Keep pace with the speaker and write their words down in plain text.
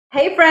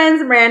Hey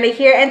friends, Miranda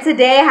here, and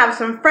today I have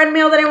some friend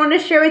mail that I want to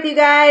share with you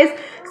guys.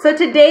 So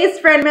today's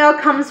friend mail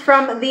comes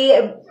from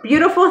the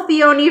beautiful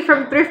Theonie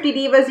from Thrifty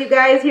Divas, you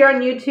guys, here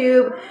on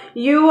YouTube.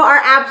 You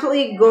are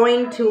absolutely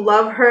going to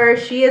love her.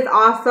 She is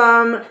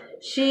awesome.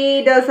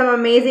 She does some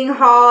amazing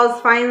hauls,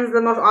 finds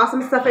the most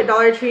awesome stuff at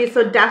Dollar Tree,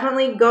 so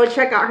definitely go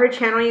check out her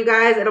channel, you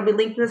guys. It'll be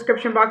linked in the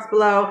description box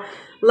below.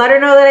 Let her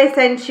know that I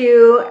sent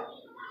you.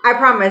 I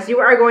promise you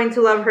are going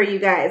to love her, you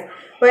guys.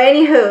 But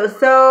anywho,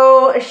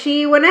 so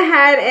she went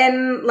ahead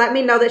and let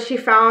me know that she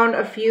found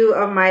a few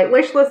of my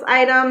wish list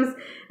items.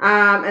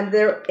 And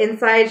they're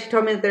inside. She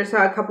told me that there's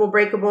a couple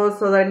breakables,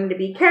 so that I need to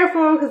be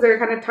careful because they're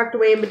kind of tucked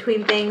away in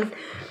between things.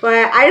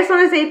 But I just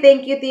want to say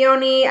thank you,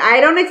 Theonie. I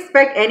don't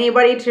expect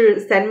anybody to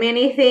send me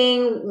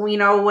anything, you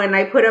know, when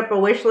I put up a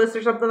wish list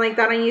or something like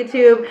that on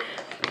YouTube.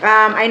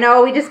 I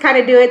know we just kind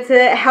of do it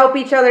to help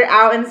each other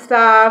out and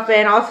stuff,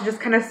 and also just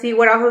kind of see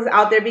what else is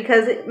out there,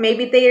 because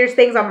maybe there's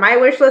things on my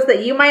wish list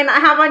that you might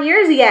not have on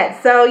yours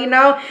yet. So, you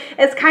know,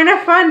 it's kind of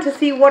fun to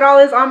see what all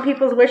is on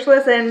people's wish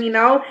list, and, you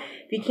know,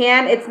 if you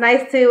can, it's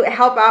nice to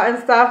help out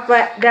and stuff.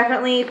 But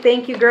definitely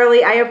thank you,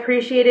 girly. I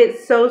appreciate it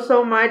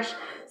so much.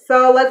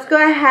 So let's go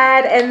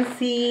ahead and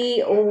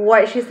see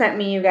what she sent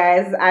me, you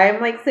guys.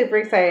 I'm like super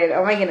excited.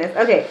 Oh my goodness.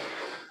 Okay,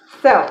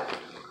 so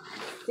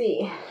let's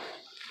see.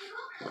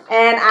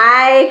 And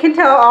I can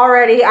tell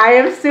already I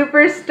am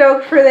super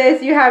stoked for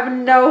this. You have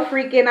no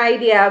freaking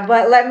idea.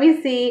 But let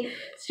me see.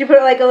 She put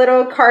like a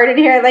little card in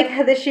here. I like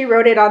how she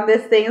wrote it on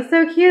this thing. It's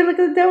so cute. Look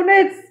at the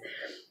donuts.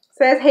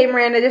 Says, hey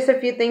Miranda, just a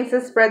few things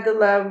to spread the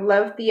love.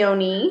 Love,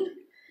 Theonie.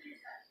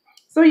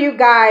 So you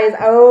guys,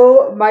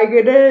 oh my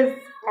goodness.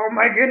 Oh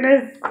my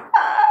goodness.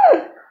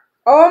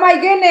 Oh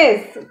my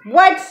goodness.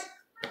 What?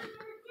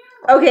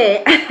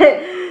 Okay.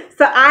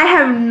 So I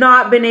have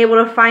not been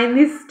able to find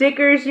these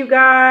stickers, you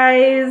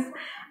guys.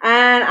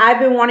 And I've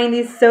been wanting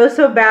these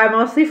so bad,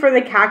 mostly for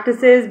the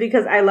cactuses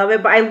because I love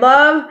it. But I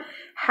love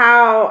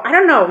how, I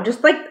don't know,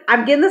 just like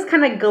I'm getting this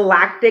kind of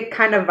galactic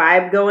kind of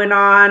vibe going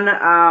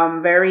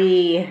on.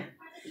 Very,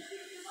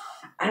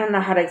 I don't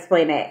know how to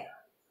explain it.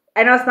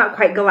 I know it's not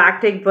quite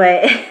galactic,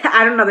 but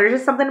I don't know. There's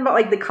just something about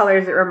like the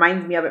colors that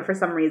reminds me of it for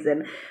some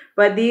reason.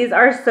 But these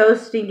are so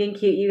stinking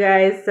cute, you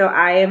guys. So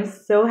I am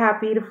so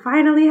happy to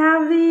finally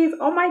have these.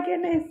 Oh my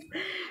goodness.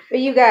 But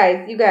you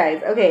guys,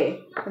 okay.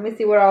 Let me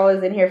see what all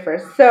is in here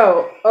first.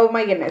 So, oh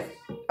my goodness.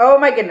 Oh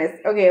my goodness.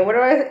 Okay,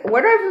 where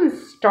do I even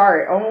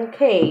start?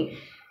 Okay.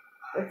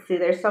 Let's see.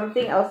 There's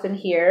something else in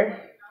here.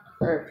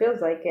 Or it feels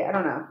like it. I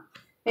don't know.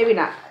 Maybe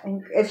not.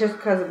 It's just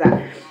because of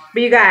that.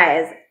 But you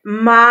guys,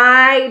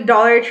 my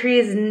Dollar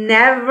Trees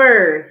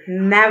never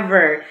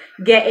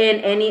get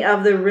in any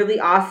of the really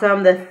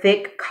awesome, the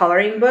thick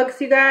coloring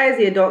books, you guys.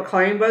 The adult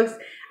coloring books.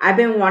 I've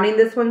been wanting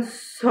this one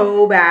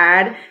so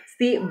bad. It's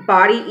the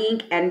Body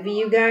Ink Envy,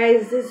 you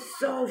guys. This is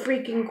so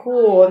freaking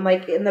cool. And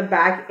like in the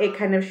back, it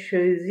kind of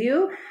shows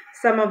you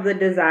some of the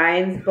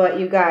designs. But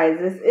you guys,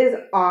 this is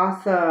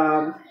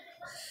awesome.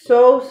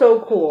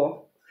 So cool.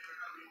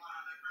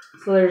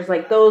 So there's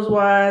like those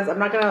ones. I'm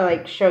not going to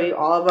like show you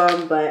all of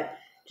them, but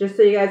just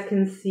so you guys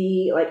can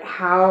see like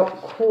how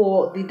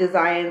cool the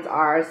designs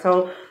are.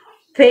 So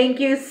thank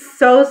you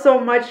so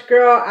much,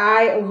 girl.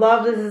 I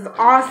love this. This is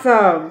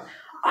awesome.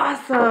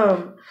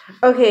 Awesome.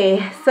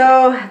 Okay,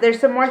 so there's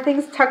some more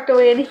things tucked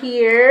away in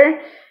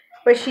here.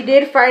 But she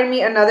did find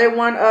me another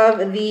one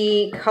of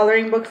the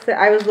coloring books that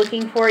I was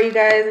looking for, you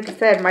guys. Like I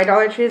said, my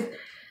Dollar Trees,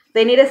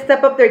 they need to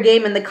step up their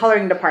game in the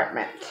coloring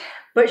department.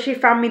 But she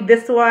found me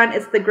this one.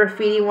 It's the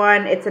graffiti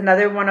one. It's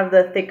another one of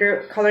the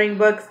thicker coloring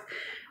books.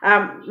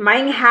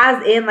 Mine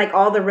has in like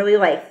all the really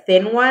like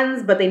thin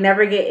ones, but they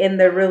never get in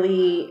the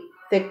really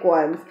thick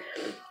ones.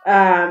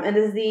 And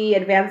this is the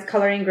advanced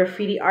coloring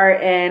graffiti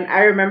art. And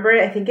I remember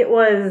it. I think it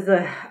was,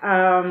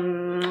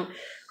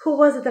 who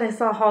was it that I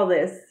saw haul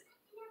this?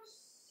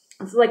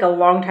 This is like a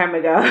long time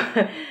ago.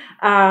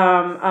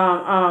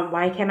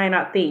 Why can I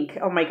not think?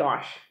 Oh my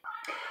gosh.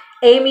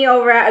 Amy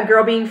over at A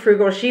Girl Being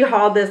Frugal, she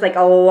hauled this like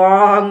a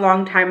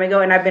long time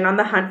ago, and I've been on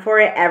the hunt for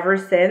it ever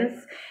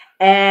since.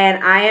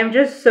 And I am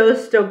just so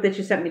stoked that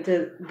you sent me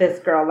to this,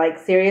 girl. Like,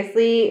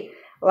 seriously,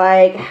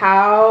 like,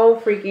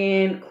 how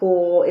freaking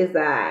cool is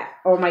that?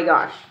 Oh my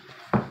gosh.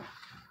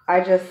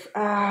 I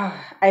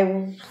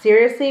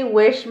seriously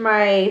wish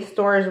my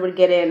stores would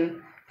get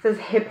in. It says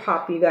hip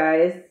hop, you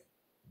guys.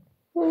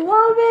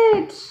 Love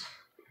it.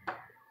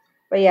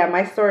 But yeah,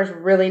 my stores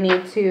really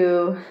need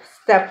to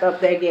step up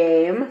their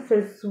game.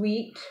 So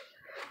sweet.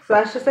 So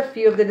that's just a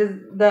few of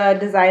the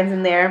designs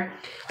in there.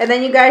 And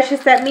then you guys, she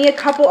sent me a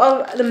couple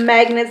of the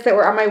magnets that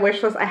were on my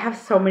wish list. I have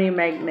so many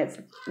magnets.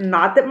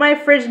 Not that my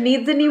fridge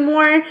needs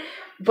anymore,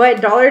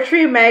 but Dollar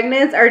Tree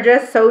magnets are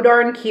just so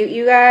darn cute,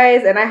 you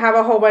guys. And I have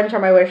a whole bunch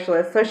on my wish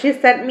list. So she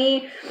sent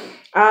me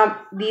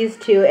these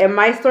two. And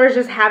my stores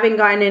just haven't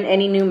gotten in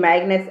any new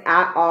magnets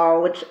at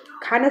all, which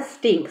kind of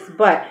stinks.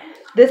 But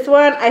this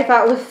one I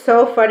thought was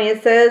so funny.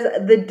 It says,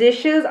 the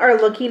dishes are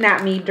looking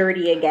at me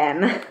dirty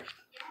again.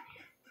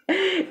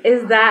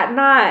 Is that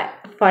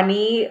not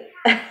funny?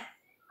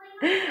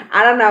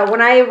 I don't know.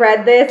 When I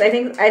read this, I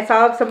think I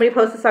saw somebody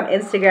post this on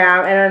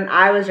Instagram, and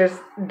I was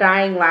just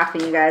dying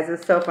laughing, you guys.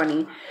 It's so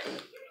funny.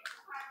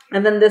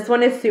 And then this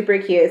one is super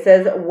cute. It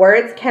says,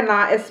 words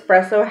cannot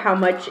espresso how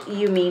much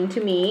you mean to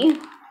me.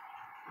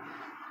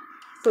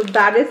 So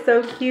that is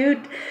so cute.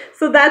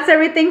 So that's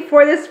everything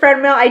for this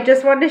friend mail. I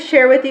just wanted to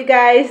share with you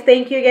guys.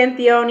 Thank you again,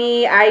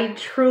 Theonie. I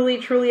truly,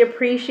 truly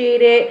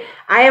appreciate it.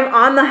 I am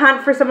on the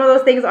hunt for some of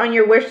those things on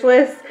your wish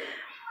list.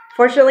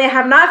 Fortunately, I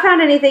have not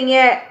found anything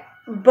yet,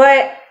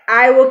 but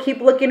I will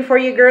keep looking for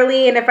you,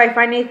 girly. And if I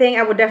find anything,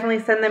 I will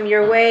definitely send them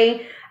your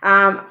way.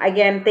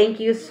 Again, thank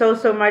you so,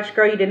 so much,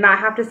 girl. You did not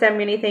have to send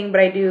me anything, but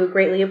I do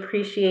greatly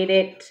appreciate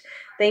it.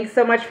 Thanks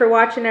so much for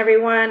watching,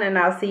 everyone, and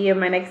I'll see you in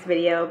my next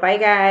video. Bye,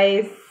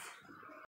 guys.